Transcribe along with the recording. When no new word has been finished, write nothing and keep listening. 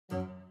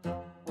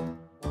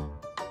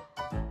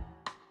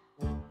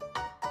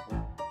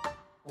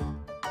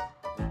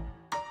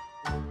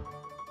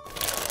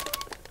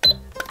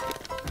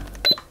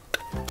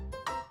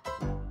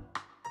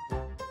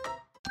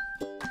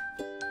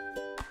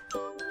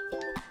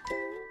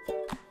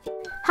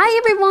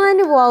Hi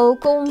everyone,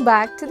 welcome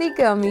back to the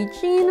Gummy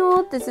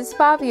channel. This is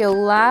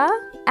Fabiola,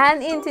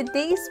 and in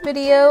today's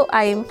video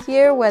I am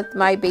here with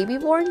my baby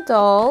born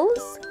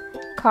dolls,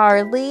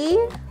 Carly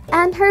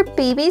and her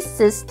baby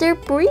sister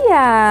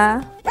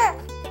Bria.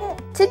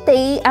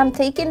 Today I'm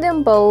taking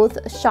them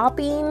both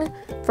shopping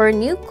for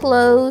new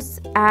clothes,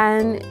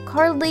 and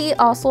Carly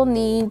also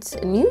needs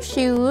new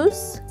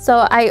shoes.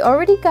 So I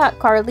already got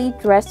Carly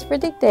dressed for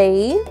the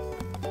day.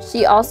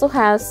 She also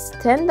has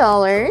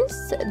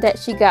 $10 that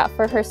she got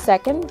for her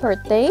second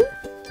birthday.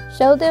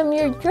 Show them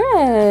your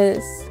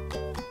dress.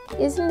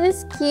 Isn't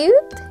this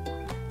cute?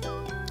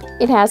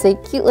 It has a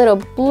cute little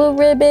blue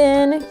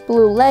ribbon,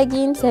 blue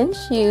leggings, and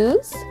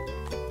shoes.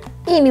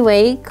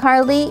 Anyway,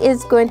 Carly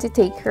is going to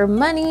take her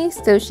money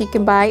so she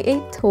can buy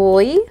a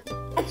toy.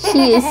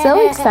 She is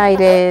so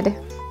excited.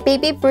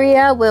 Baby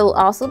Bria will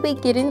also be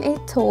getting a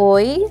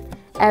toy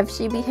if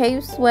she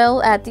behaves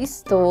well at the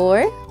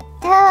store.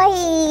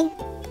 Toy!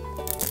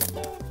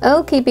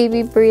 Okay,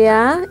 baby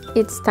Bria,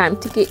 it's time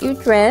to get you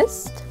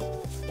dressed.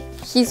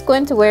 She's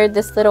going to wear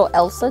this little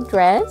Elsa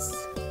dress.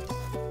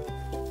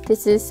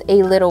 This is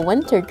a little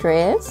winter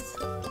dress.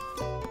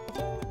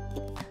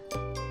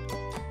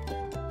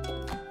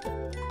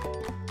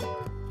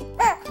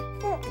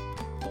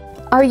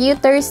 Are you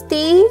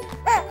thirsty?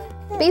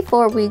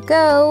 Before we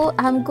go,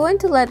 I'm going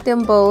to let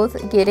them both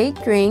get a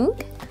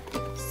drink.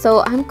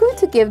 So I'm going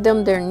to give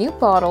them their new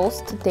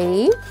bottles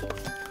today.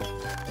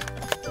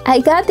 I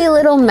got the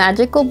little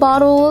magical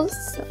bottles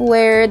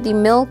where the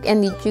milk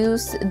and the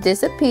juice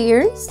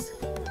disappears.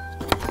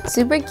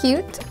 Super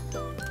cute.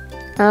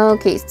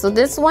 Okay, so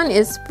this one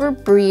is for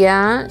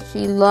Bria.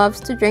 She loves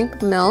to drink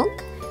milk,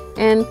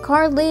 and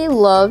Carly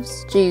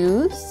loves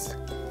juice.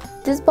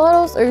 These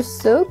bottles are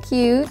so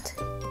cute.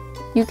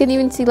 You can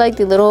even see like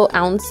the little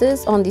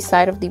ounces on the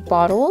side of the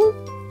bottle.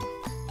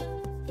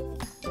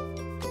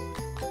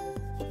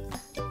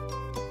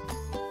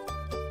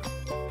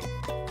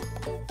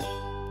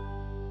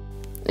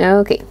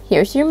 Okay,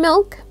 here's your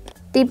milk.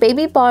 The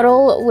baby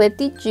bottle with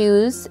the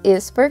juice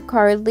is for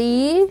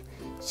Carly.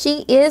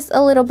 She is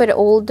a little bit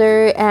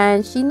older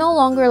and she no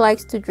longer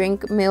likes to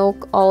drink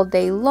milk all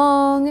day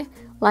long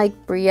like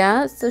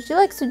Bria. So she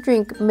likes to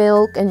drink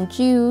milk and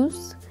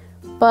juice,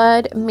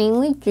 but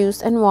mainly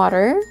juice and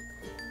water.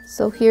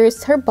 So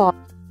here's her bottle.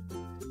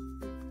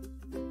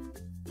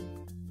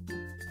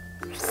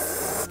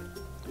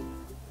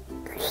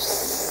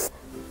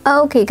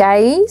 Okay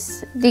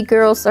guys, the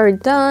girls are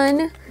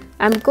done.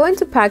 I'm going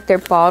to pack their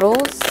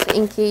bottles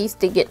in case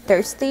they get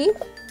thirsty.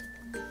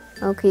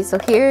 Okay, so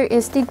here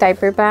is the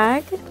diaper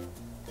bag.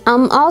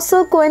 I'm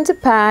also going to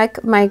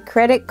pack my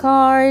credit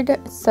card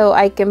so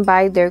I can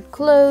buy their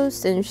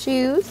clothes and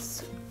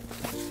shoes.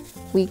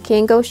 We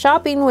can't go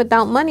shopping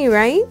without money,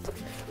 right?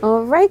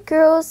 Alright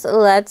girls,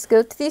 let's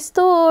go to the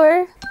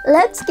store.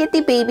 Let's get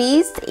the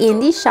babies in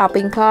the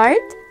shopping cart.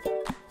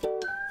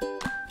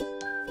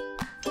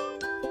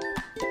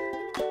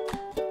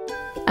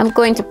 I'm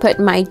going to put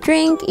my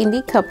drink in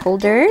the cup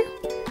holder.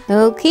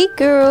 Okay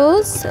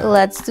girls,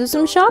 let's do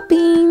some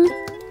shopping.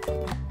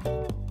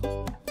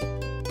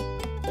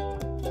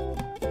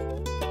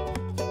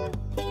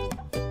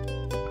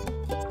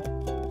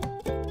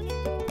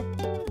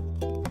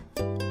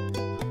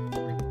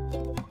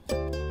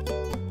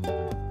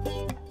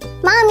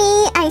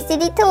 Mommy, I see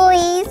the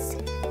toys.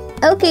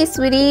 Okay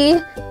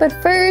sweetie, but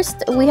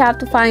first we have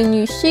to find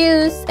new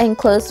shoes and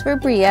clothes for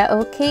Bria,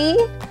 okay?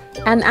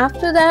 And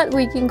after that,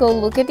 we can go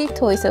look at the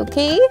toys,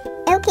 okay?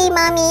 Okay,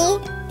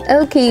 Mommy.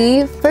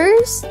 Okay,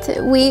 first,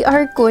 we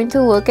are going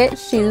to look at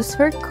shoes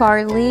for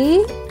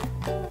Carly.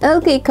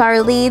 Okay,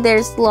 Carly,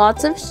 there's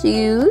lots of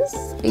shoes.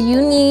 You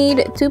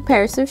need 2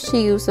 pairs of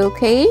shoes,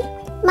 okay?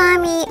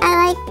 Mommy,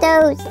 I like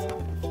those.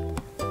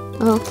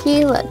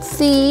 Okay, let's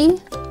see.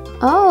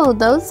 Oh,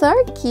 those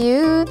are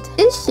cute.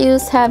 These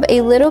shoes have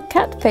a little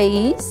cat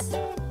face.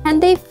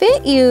 And they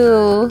fit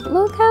you.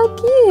 Look how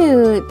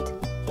cute.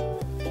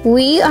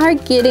 We are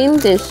getting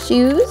the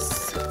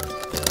shoes.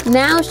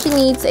 Now she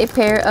needs a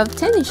pair of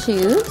tennis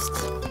shoes.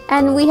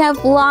 And we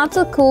have lots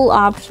of cool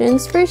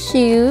options for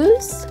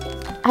shoes.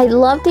 I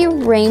love the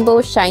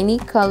rainbow shiny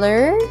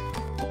color.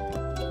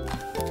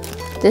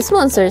 These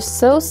ones are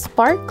so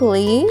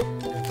sparkly.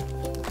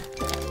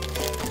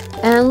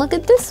 And look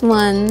at these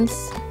ones.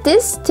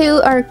 These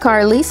two are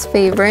Carly's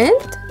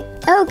favorite.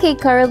 Okay,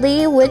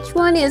 Carly, which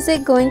one is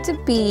it going to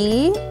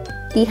be?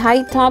 The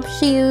high top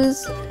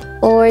shoes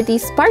or the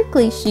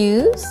sparkly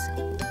shoes?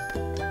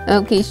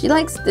 Okay, she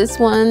likes this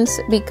ones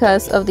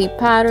because of the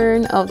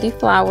pattern of the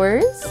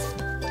flowers.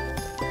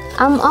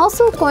 I'm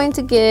also going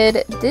to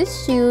get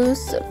these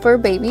shoes for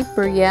baby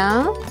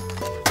Bria.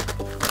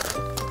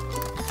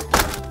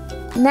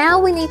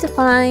 Now we need to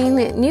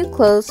find new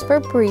clothes for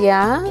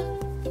Bria.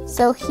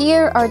 So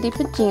here are the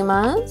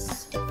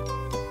pajamas.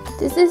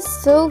 This is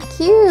so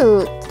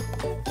cute.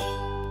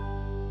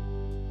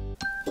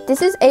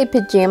 This is a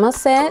pajama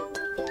set.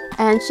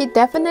 And she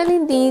definitely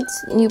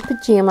needs new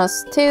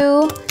pajamas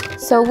too.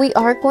 So we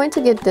are going to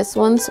get this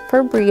ones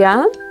for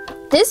Bria.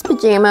 These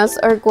pajamas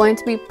are going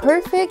to be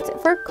perfect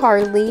for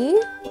Carly.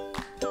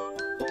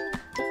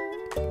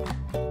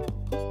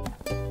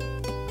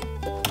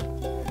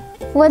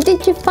 What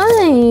did you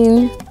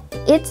find?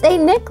 It's a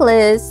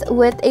necklace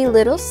with a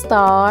little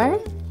star.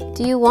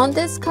 Do you want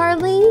this,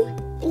 Carly?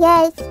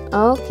 Yes.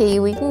 Okay,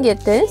 we can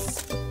get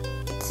this.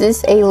 This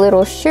is a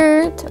little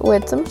shirt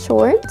with some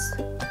shorts.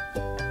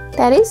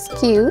 That is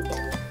cute.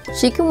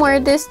 She can wear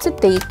this to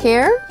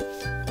daycare.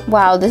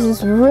 Wow, this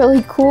is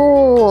really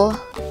cool.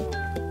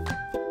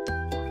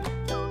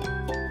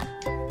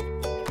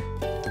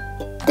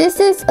 This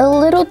is a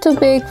little too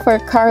big for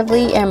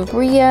Carly and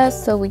Bria,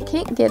 so we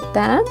can't get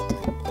that.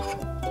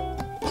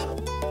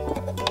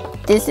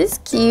 This is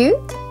cute.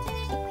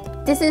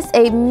 This is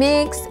a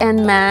mix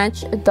and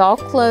match doll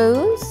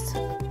clothes.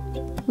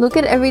 Look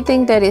at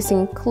everything that is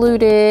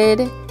included.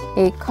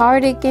 A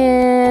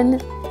cardigan,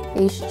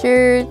 a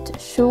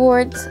shirt,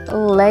 shorts,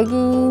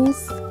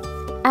 leggings,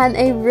 and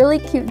a really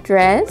cute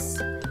dress.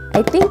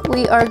 I think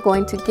we are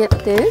going to get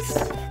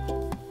this.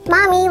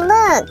 Mommy,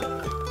 look.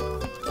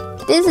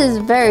 This is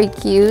very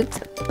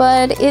cute,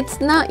 but it's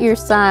not your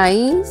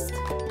size.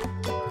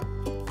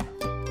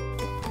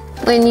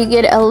 When you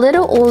get a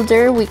little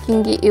older, we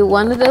can get you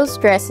one of those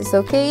dresses,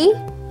 okay?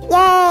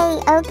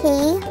 Yay,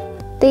 okay.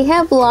 They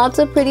have lots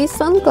of pretty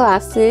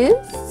sunglasses.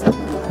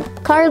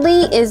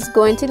 Carly is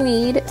going to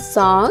need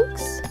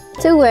socks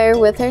to wear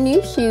with her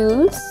new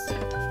shoes.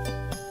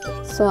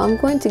 So I'm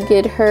going to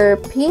get her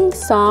pink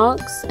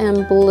socks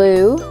and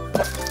blue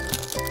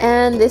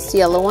and these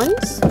yellow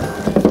ones.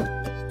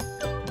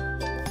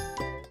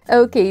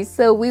 Okay,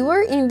 so we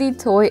were in the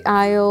toy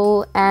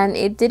aisle and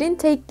it didn't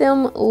take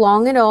them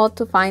long at all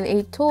to find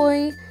a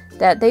toy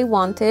that they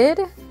wanted.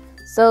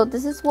 So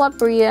this is what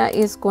Bria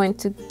is going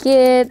to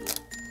get.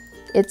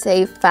 It's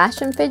a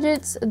Fashion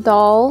Fidgets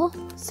doll.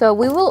 So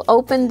we will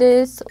open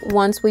this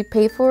once we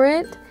pay for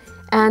it.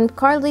 And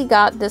Carly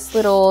got this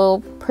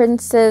little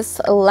princess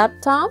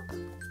laptop.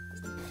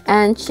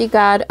 And she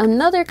got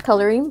another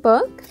coloring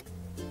book.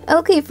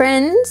 Okay,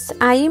 friends,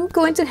 I am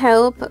going to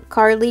help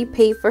Carly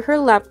pay for her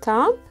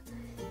laptop.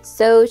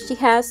 So she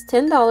has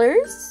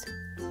 $10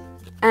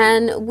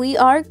 and we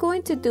are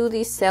going to do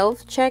the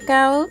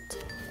self-checkout.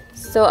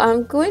 So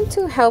I'm going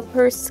to help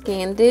her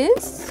scan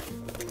this.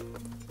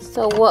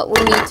 So what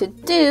we need to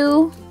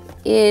do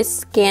is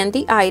scan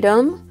the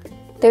item.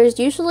 There's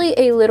usually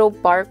a little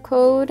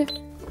barcode.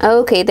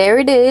 Okay, there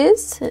it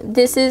is.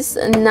 This is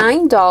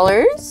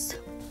 $9.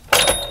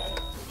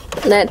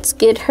 Let's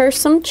get her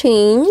some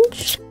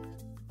change.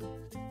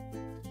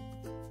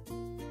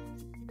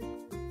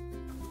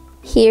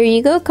 Here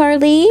you go,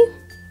 Carly.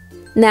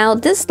 Now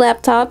this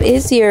laptop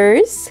is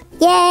yours.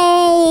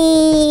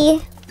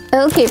 Yay!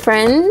 Okay,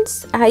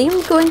 friends, I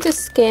am going to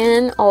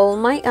scan all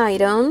my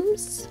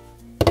items.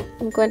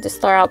 I'm going to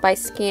start out by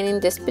scanning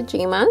these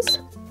pajamas.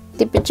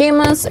 The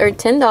pajamas are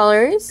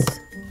 $10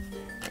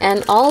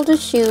 and all the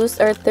shoes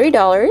are $3.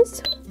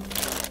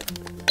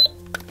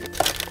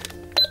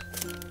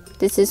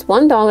 This is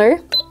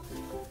 $1.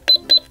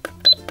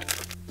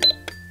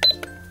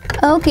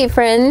 Okay,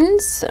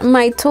 friends,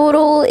 my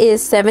total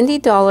is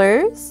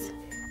 $70.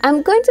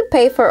 I'm going to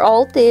pay for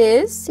all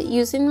this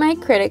using my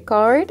credit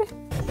card.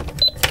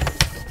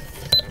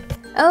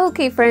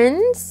 Okay,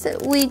 friends,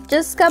 we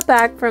just got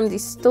back from the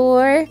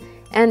store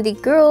and the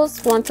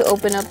girls want to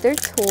open up their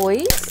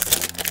toys.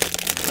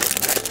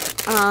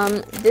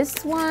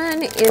 This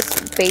one is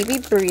baby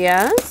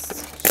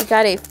Bria's. She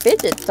got a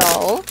fidget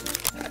doll.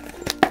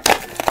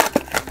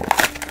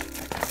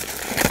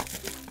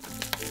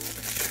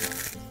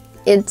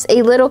 It's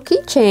a little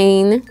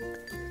keychain.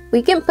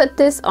 We can put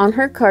this on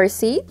her car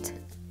seat.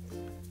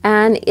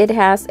 And it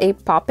has a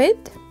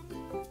poppet.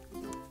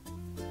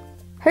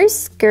 Her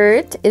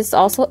skirt is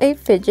also a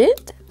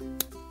fidget.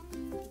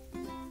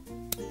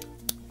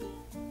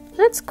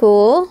 That's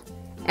cool.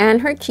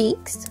 And her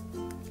cheeks.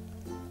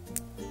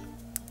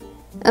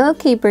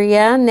 Okay,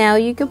 Bria, now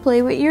you can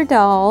play with your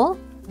doll.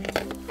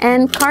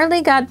 And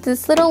Carly got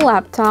this little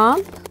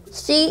laptop.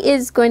 She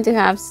is going to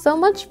have so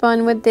much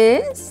fun with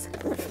this.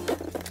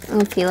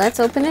 Okay, let's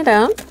open it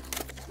up.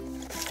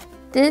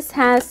 This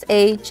has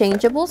a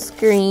changeable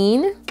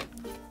screen.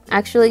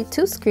 Actually,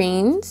 2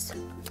 screens.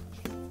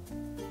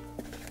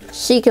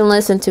 She can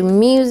listen to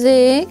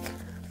music.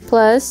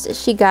 Plus,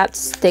 she got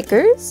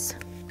stickers.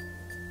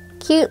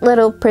 Cute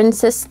little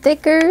princess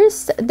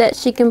stickers that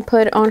she can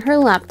put on her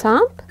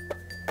laptop.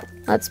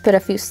 Let's put a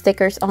few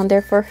stickers on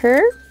there for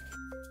her.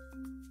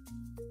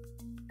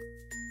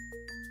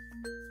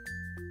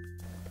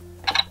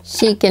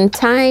 She can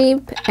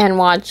type and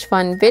watch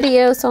fun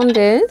videos on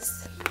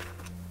this.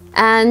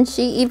 And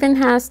she even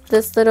has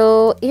this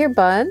little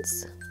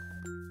earbuds.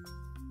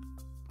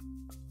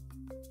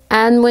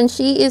 And when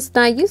she is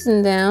not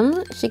using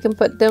them, she can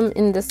put them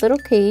in this little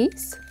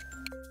case.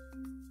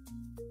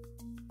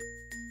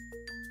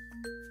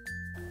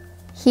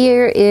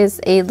 Here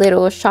is a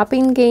little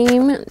shopping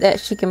game that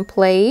she can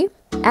play.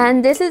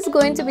 And this is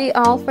going to be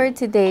all for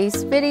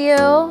today's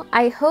video.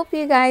 I hope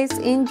you guys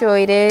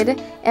enjoyed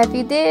it. If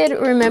you did,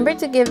 remember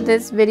to give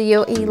this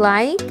video a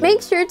like.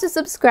 Make sure to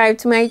subscribe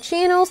to my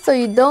channel so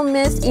you don't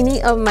miss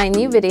any of my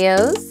new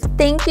videos.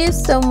 Thank you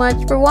so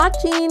much for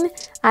watching.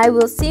 I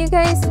will see you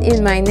guys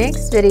in my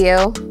next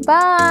video.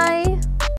 Bye!